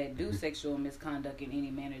people that do sexual misconduct in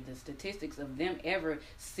any manner, the statistics of them ever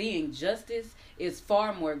seeing justice is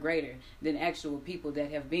far more greater than actual people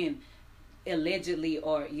that have been allegedly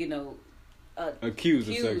or, you know, accused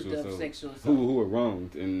of sexual assault. Who were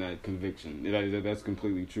wronged in that conviction. That's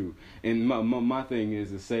completely true. And my thing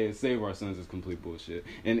is to say Save Our Sons is complete bullshit.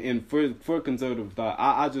 And for conservative thought,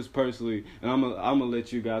 I just personally, and I'm gonna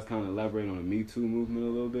let you guys kind of elaborate on the Me Too movement a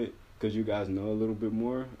little bit, because you guys know a little bit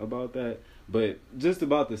more about that. But just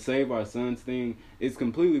about the Save Our Sons thing, it's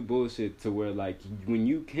completely bullshit to where, like, when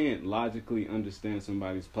you can't logically understand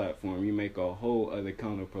somebody's platform, you make a whole other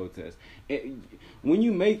counter-protest. When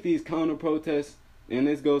you make these counter-protests, and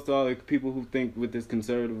this goes to all the people who think with this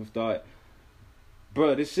conservative thought,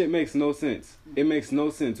 bro, this shit makes no sense. It makes no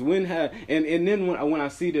sense. And then when I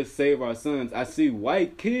see this Save Our Sons, I see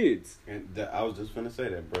white kids. And I was just finna say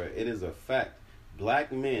that, bro. It is a fact.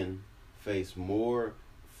 Black men face more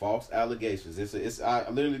false allegations. I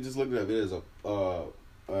literally just looked it up. It is a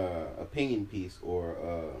opinion piece or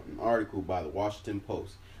an article by the Washington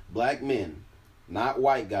Post. Black men, not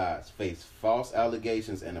white guys, face false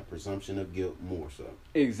allegations and a presumption of guilt more so.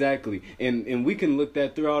 Exactly. And we can look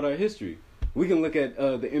that throughout our history. We can look at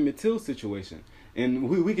the Emmett Till situation. And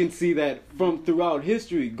we can see that from throughout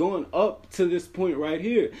history going up to this point right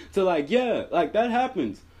here. To like that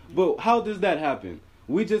happens. But how does that happen?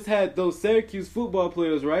 We just had those Syracuse football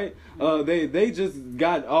players, right? They just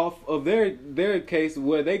got off of their case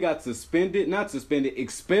where they got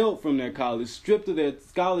expelled from their college, stripped of their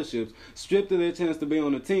scholarships, stripped of their chance to be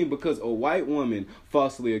on the team because a white woman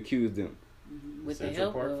falsely accused them. With the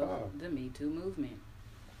help of the Me Too movement.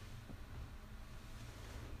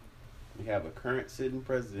 We have a current sitting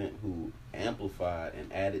president who amplified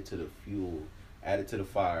and added to the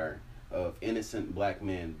fire of innocent black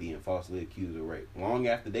men being falsely accused of rape. Long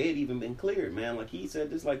after they had even been cleared, man. Like, he said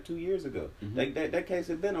this like 2 years ago. Mm-hmm. That case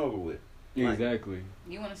had been over with. Exactly. Like,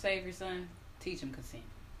 you want to save your son? Teach him consent.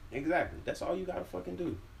 Exactly. That's all you gotta fucking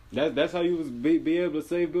do. That's how you was be able to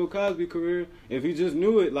save Bill Cosby's career. If he just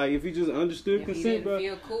knew it, like if he just understood consent, bro. If he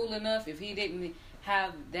didn't feel cool enough, if he didn't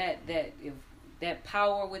have that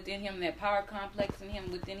power within him, that power complex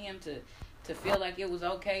within him to feel like it was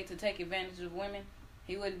okay to take advantage of women,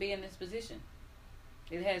 he wouldn't be in this position.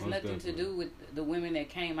 It has nothing to do with the women that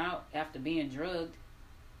came out after being drugged.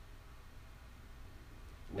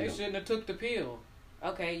 They shouldn't have took the pill.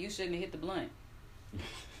 Okay, you shouldn't have hit the blunt.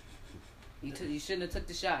 You shouldn't have took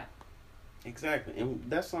the shot. Exactly, and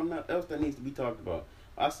that's something else that needs to be talked about.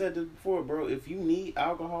 I said this before, bro. If you need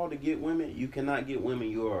alcohol to get women, you cannot get women.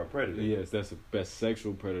 You are a predator. Yes, that's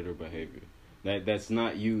sexual predator behavior. That's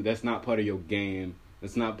not you. That's not part of your game.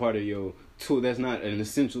 That's not part of your tool. That's not an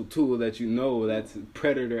essential tool that you know. That's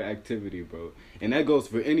predator activity, bro. And that goes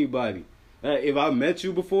for anybody. If I met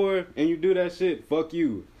you before and you do that shit, fuck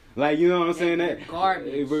you. Like, you know what I'm saying? That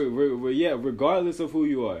garbage. Regardless of who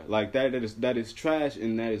you are, like that is trash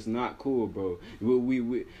and that is not cool, bro.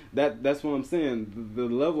 That's what I'm saying. The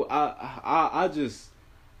level I just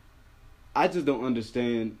don't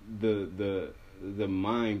understand the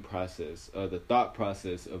mind process, the thought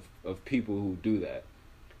process of people who do that.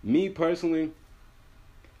 Me personally,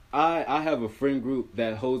 I have a friend group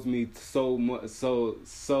that holds me so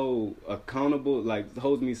accountable, like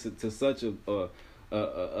holds me to such a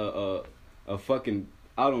fucking,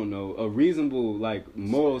 I don't know, a reasonable, like,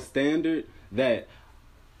 moral standard that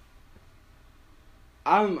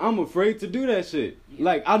I'm afraid to do that shit. Yeah.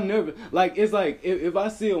 Like, I never, like, it's like if I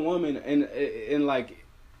see a woman and like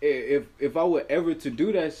if I were ever to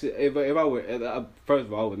do that shit, if I were, first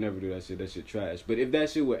of all, I would never do that shit. That shit trash. But if that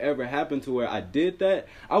shit would ever happen to where I did that,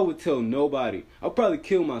 I would tell nobody. I'll probably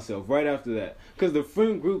kill myself right after that. Cause the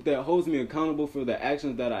friend group that holds me accountable for the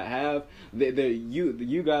actions that I have,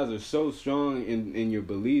 you guys are so strong in your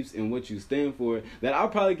beliefs and what you stand for that I'll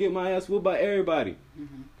probably get my ass whooped by everybody.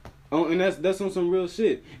 Mm-hmm. And that's on some real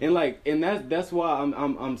shit. And that's why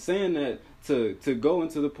I'm saying that to go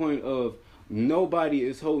into the point of nobody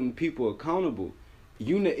is holding people accountable.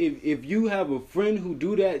 If you have a friend who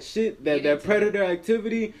do that shit, that predator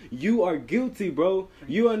activity, you are guilty, bro.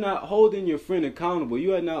 You are not holding your friend accountable.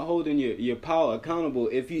 You are not holding your pal accountable.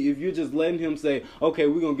 If you're just letting him say, okay,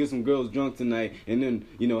 we're gonna get some girls drunk tonight, and then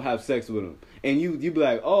have sex with them, and you be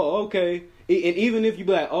like, oh, okay. And even if you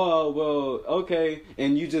be like, oh, well, okay,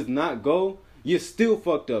 and you just not go, you're still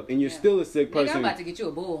fucked up, and you're still a sick person. Nigga, I'm about to get you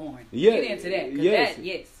a bullhorn. Yeah, get into that.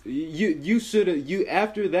 Yes. You should have.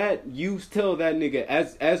 After that, you tell that nigga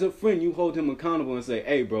as a friend, you hold him accountable and say,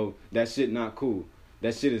 hey, bro, that shit not cool.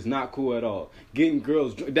 That shit is not cool at all. Getting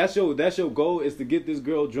girls drunk. That's your goal is to get this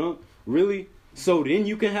girl drunk. Really? So then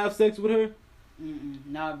you can have sex with her?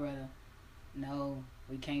 Nah, brother. No,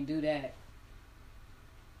 we can't do that.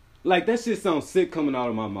 Like, that shit sounds sick coming out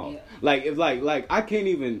of my mouth. Yeah. Like, if like I can't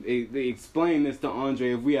even explain this to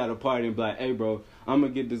Andre if we at a party and be like, hey, bro, I'm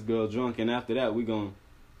gonna get this girl drunk, and after that, we gon'...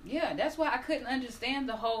 Yeah, that's why I couldn't understand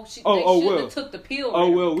the whole shit. They shouldn't have took the pill.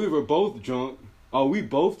 Well, we were both drunk. We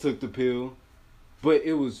both took the pill. But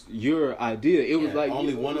it was your idea. It was like...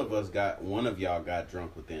 Only one of y'all got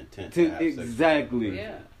drunk with the intent to have exactly. Sex.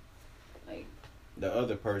 Yeah. Like... The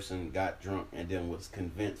other person got drunk and then was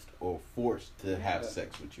convinced or forced to have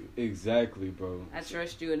sex with you. Exactly, bro. I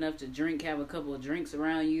trust you enough to have a couple of drinks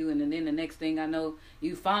around you, and then the next thing I know,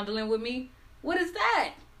 you fondling with me? What is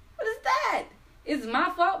that? What is that? It's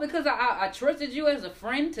my fault because I trusted you as a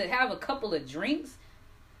friend to have a couple of drinks?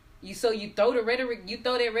 You throw that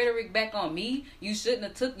rhetoric back on me? You shouldn't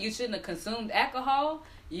have consumed alcohol?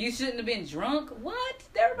 You shouldn't have been drunk? What?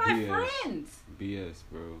 They're my friends. BS,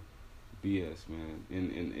 bro. BS, man.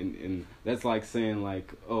 And that's like saying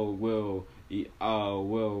like, oh, well,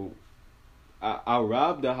 I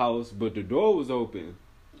robbed the house, but the door was open.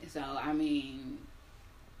 So, I mean...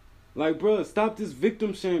 Like, bro, stop this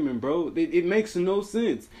victim shaming, bro. It makes no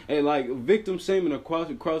sense. And like, victim shaming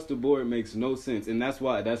across the board makes no sense. And that's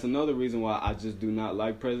another reason why I just do not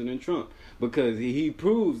like President Trump. Because he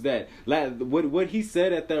proves that what he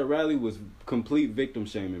said at that rally was complete victim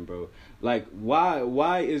shaming, bro. Like,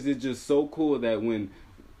 why is it just so cool that when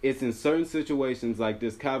it's in certain situations like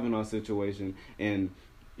this Kavanaugh situation, and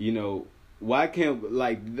why can't,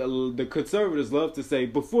 like, the conservatives love to say,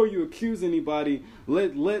 before you accuse anybody,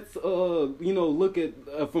 let's look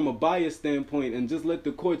at from a bias standpoint and just let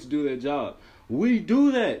the courts do their job. We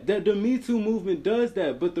do that. The Me Too movement does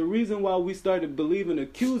that. But the reason why we started believing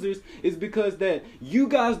accusers is because that you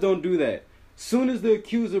guys don't do that. Soon as the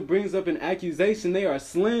accuser brings up an accusation, they are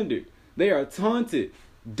slandered. They are taunted.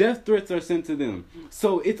 Death threats are sent to them.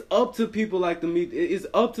 So it's up to people like it's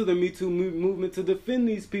up to the Me Too movement to defend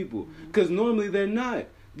these people, because normally they're not.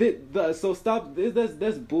 So stop.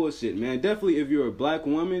 That's bullshit, man. Definitely, if you're a black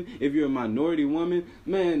woman, if you're a minority woman,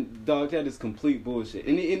 man, dog, that is complete bullshit.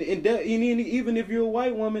 And even if you're a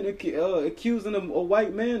white woman accusing a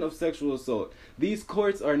white man of sexual assault, these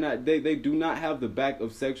courts are not. They do not have the back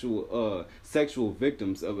of sexual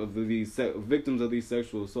victims of these victims of these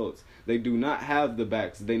sexual assaults. They do not have the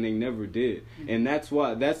backs. They never did. And that's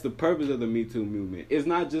the purpose of the Me Too movement. It's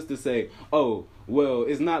not just to say, oh, well,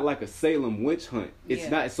 it's not like a Salem witch hunt. It's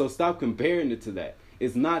not. So stop comparing it to that.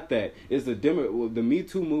 It's not that. It's the Me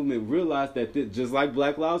Too movement realized that just like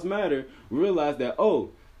Black Lives Matter, realized that, oh,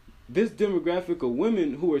 this demographic of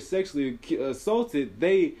women who are sexually assaulted,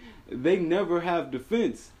 they never have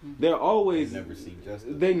defense. They're always... They never see justice.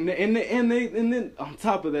 And then on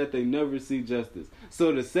top of that, they never see justice.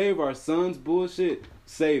 So to save our sons' bullshit,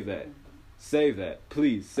 save that. Save that.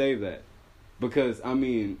 Please, save that. Because, I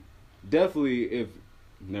mean, definitely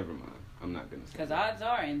never mind. I'm not going to say that. Because odds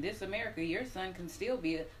are, in this America, your son can still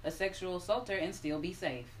be a sexual assaulter and still be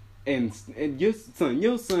safe. And your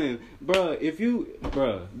son,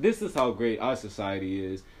 bruh, this is how great our society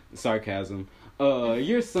is. Sarcasm.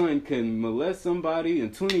 Your son can molest somebody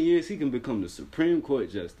in 20 years. He can become the Supreme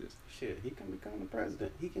Court justice. Shit, he can become the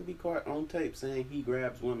president. He can be caught on tape saying he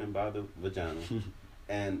grabs women by the vagina,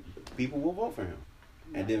 and people will vote for him,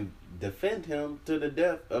 and then defend him to the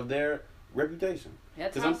death of their reputation.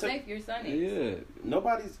 That's 'Cause how I'm safe your son is.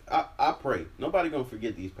 Yeah. I pray. Nobody gonna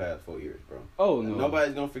forget these past 4 years, bro. Oh no.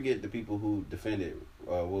 Nobody's gonna forget the people who defended,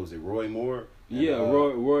 what was it, Roy Moore? And, Yeah,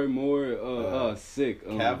 Roy Moore, sick.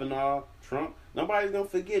 Kavanaugh, Trump. Nobody's gonna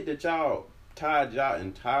forget that y'all tied y'all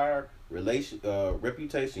entire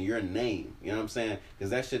reputation, your name. You know what I'm saying? Because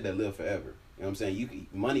that shit that live forever. You know what I'm saying?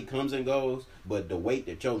 Money comes and goes, but the weight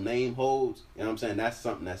that your name holds, you know what I'm saying? That's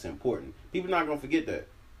something that's important. People not gonna forget that.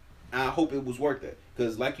 I hope it was worth it.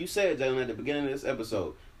 Because like you said, Jalen, at the beginning of this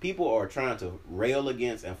episode, people are trying to rail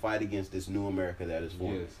against and fight against this new America that is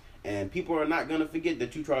forming. Yes. And people are not going to forget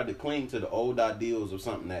that you tried to cling to the old ideals of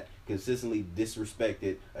something that consistently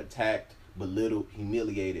disrespected, attacked, belittled,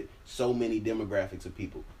 humiliated so many demographics of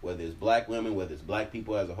people. Whether it's black women, whether it's black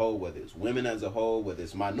people as a whole, whether it's women as a whole, whether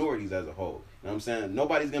it's minorities as a whole. You know what I'm saying?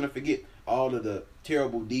 Nobody's going to forget all of the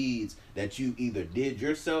terrible deeds that you either did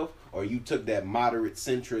yourself or you took that moderate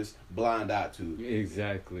centrist blind eye to.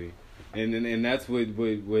 Exactly. And that's what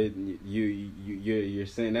you're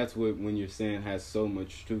saying. That's what when you're saying has so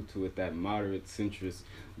much truth to it. That moderate centrist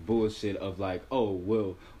bullshit of like, oh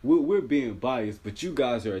well, we're being biased, but you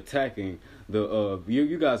guys are attacking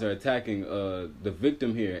you guys are attacking the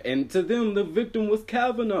victim here, and to them the victim was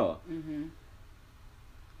Kavanaugh. Mm-hmm.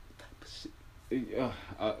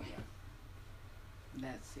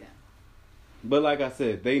 That's But like I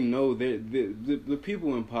said, they know the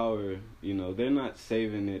people in power, you know, they're not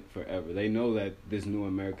saving it forever. They know that this new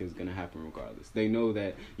America is going to happen regardless. They know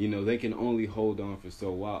that, you know, they can only hold on for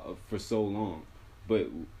so long. But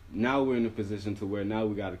now we're in a position to where now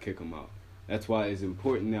we got to kick them out. That's why it's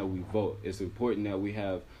important that we vote. It's important that we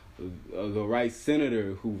have the right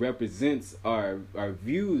senator who represents our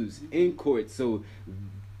views in court. So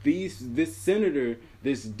this senator,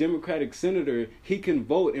 this Democratic senator, he can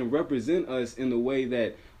vote and represent us in the way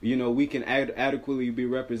that, you know, we can adequately be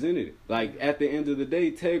represented. Like, at the end of the day,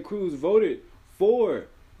 Ted Cruz voted for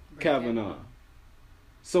Kavanaugh.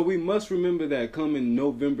 So we must remember that coming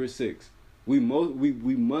November 6th. We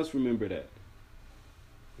must remember that.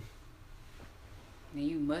 And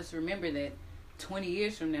you must remember that 20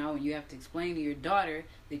 years from now, when you have to explain to your daughter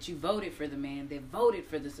that you voted for the man that voted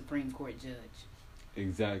for the Supreme Court judge.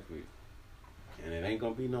 Exactly. And it ain't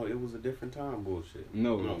gonna be it was a different time bullshit.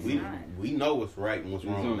 No, we know what's right and what's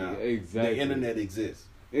wrong now. Exactly. The internet exists.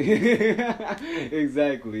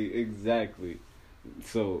 Exactly.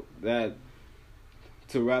 So that,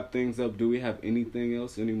 to wrap things up, do we have anything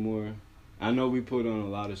else anymore? I know we put on a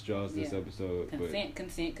lot of straws this episode. Consent.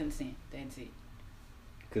 That's it.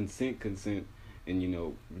 Consent, and, you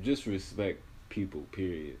know, just respect people,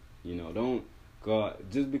 period. You know, don't God,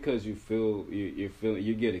 just because you feel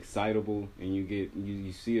you get excitable and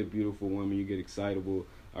you see a beautiful woman, you get excitable,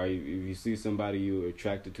 or if you see somebody you're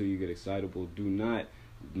attracted to, you get excitable. Do not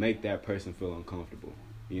make that person feel uncomfortable.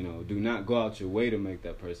 You know, do not go out your way to make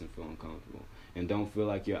that person feel uncomfortable, and don't feel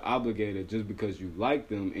like you're obligated just because you like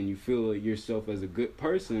them and you feel yourself as a good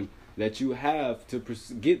person that you have to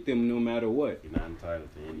get them no matter what. You're not entitled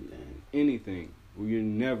to anything. You're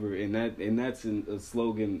never, and that's a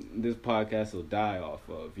slogan this podcast will die off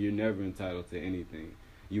of. You're never entitled to anything.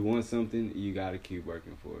 You want something, you got to keep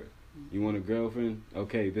working for it. You want a girlfriend?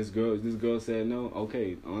 Okay, this girl said no.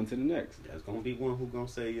 Okay, on to the next. There's gonna be one who gonna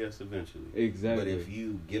say yes eventually. Exactly. But if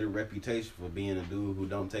you get a reputation for being a dude who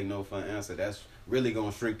don't take no for an answer, that's really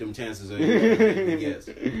gonna shrink them chances of you getting yes.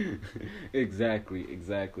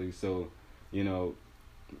 Exactly. So, you know,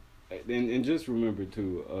 and just remember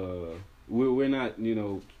too, we're not, you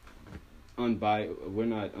know, unbiased. We're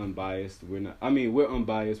not unbiased. We're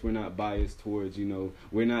unbiased. We're not biased towards, you know,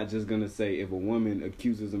 we're not just gonna say if a woman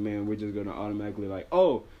accuses a man, we're just gonna automatically like,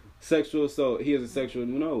 oh, sexual assault, he is a sexual.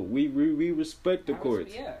 No, we respect the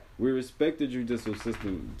courts. We respect the judicial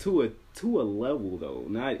system to a level, though,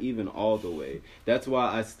 not even all the way. That's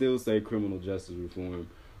why I still say criminal justice reform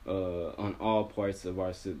on all parts of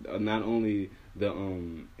our not only the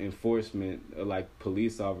enforcement, like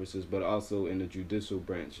police officers, but also in the judicial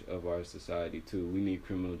branch of our society too. We need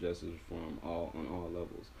criminal justice reform on all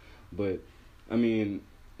levels. But I mean,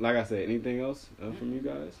 like I said, anything else from you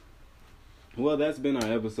guys? Well, that's been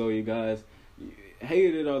our episode, you guys.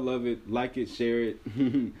 Hate it or love it, like it, share it,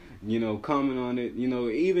 you know, comment on it. You know,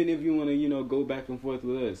 even if you want to, you know, go back and forth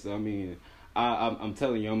with us. I mean, I'm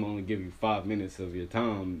telling you, I'm only give you 5 minutes of your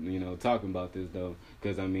time, you know, talking about this, though.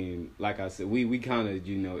 Because, I mean, like I said, we kind of,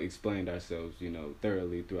 you know, explained ourselves, you know,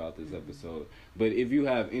 thoroughly throughout this episode. But if you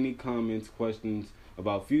have any comments, questions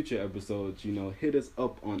about future episodes, you know, hit us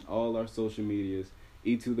up on all our social medias,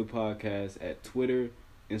 E2 the Podcast at Twitter,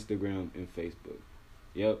 Instagram, and Facebook.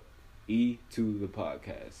 Yep, E2 the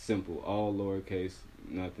Podcast. Simple, all lowercase,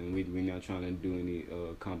 nothing. We not trying to do any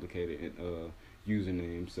complicated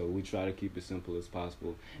usernames, so we try to keep it simple as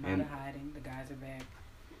possible. I'm out of hiding. The guys are back.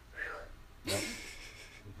 Yep.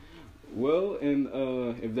 Well, and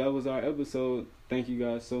if that was our episode, thank you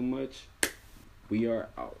guys so much. We are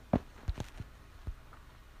out.